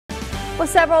Well,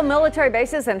 several military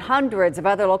bases and hundreds of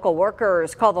other local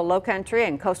workers call the Lowcountry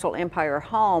and Coastal Empire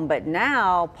home. But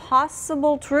now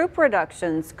possible troop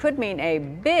reductions could mean a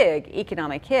big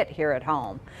economic hit here at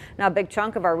home. Now, a big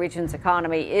chunk of our region's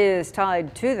economy is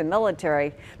tied to the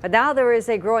military. But now there is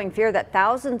a growing fear that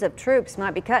thousands of troops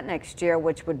might be cut next year,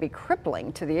 which would be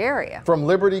crippling to the area. From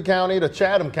Liberty County to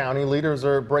Chatham County, leaders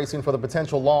are bracing for the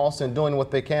potential loss and doing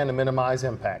what they can to minimize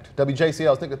impact.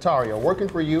 WJCL's Nick Notario working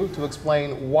for you to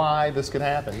explain why this could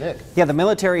happen. Nick. Yeah, the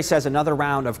military says another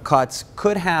round of cuts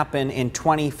could happen in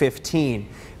 2015.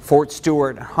 Fort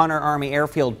Stewart Hunter Army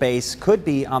Airfield Base could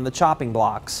be on the chopping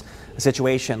blocks, a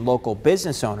situation local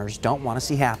business owners don't want to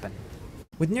see happen.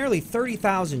 With nearly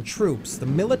 30,000 troops, the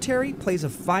military plays a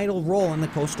vital role in the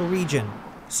coastal region.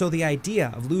 So the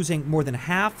idea of losing more than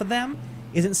half of them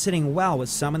isn't sitting well with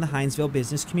some in the Hinesville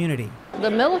business community. The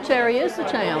military is the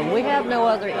town. We have no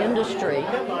other industry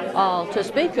to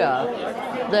speak of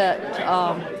that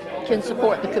can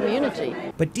support the community.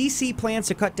 But D.C. plans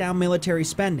to cut down military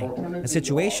spending, a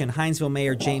situation Hinesville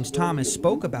Mayor James Thomas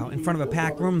spoke about in front of a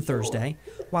packed room Thursday.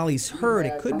 While he's heard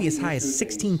it could be as high as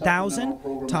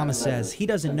 16,000, Thomas says he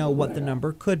doesn't know what the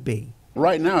number could be.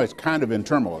 Right now, it's kind of in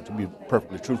turmoil, to be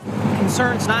perfectly truthful.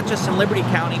 Concerns not just in Liberty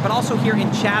County, but also here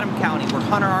in Chatham County, where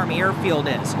Hunter Army Airfield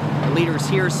is. The leaders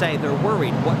here say they're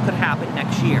worried what could happen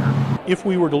next year. If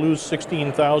we were to lose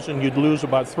 16,000, you'd lose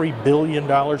about $3 billion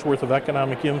worth of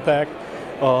economic impact.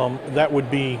 That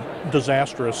would be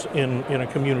disastrous in a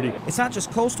community. It's not just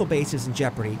coastal bases in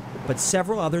jeopardy, but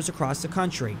several others across the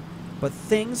country. But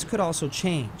things could also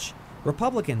change.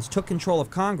 Republicans took control of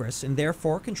Congress and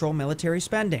therefore control military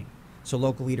spending. So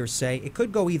local leaders say it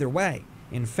could go either way.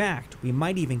 In fact, we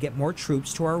might even get more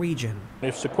troops to our region.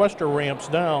 If sequester ramps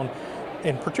down,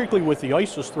 and particularly with the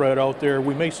ISIS threat out there,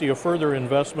 we may see a further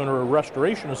investment or a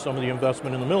restoration of some of the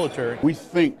investment in the military. We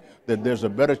think that there's a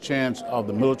better chance of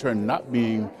the military not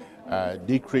being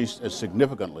decreased as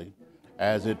significantly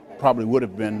as it probably would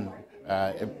have been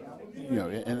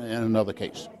in another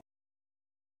case.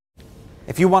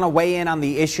 If you want to weigh in on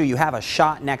the issue, you have a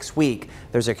shot next week.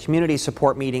 There's a community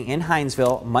support meeting in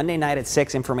Hinesville Monday night at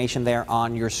 6. Information there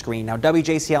on your screen. Now,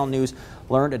 WJCL News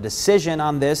learned a decision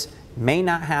on this may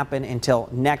not happen until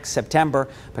next September.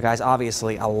 But guys,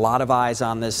 obviously a lot of eyes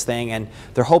on this thing, and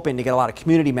they're hoping to get a lot of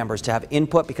community members to have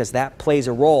input because that plays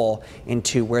a role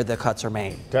into where the cuts are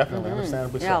made. Definitely,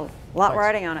 understandably so. Yeah, a lot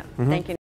riding on it. Thank you.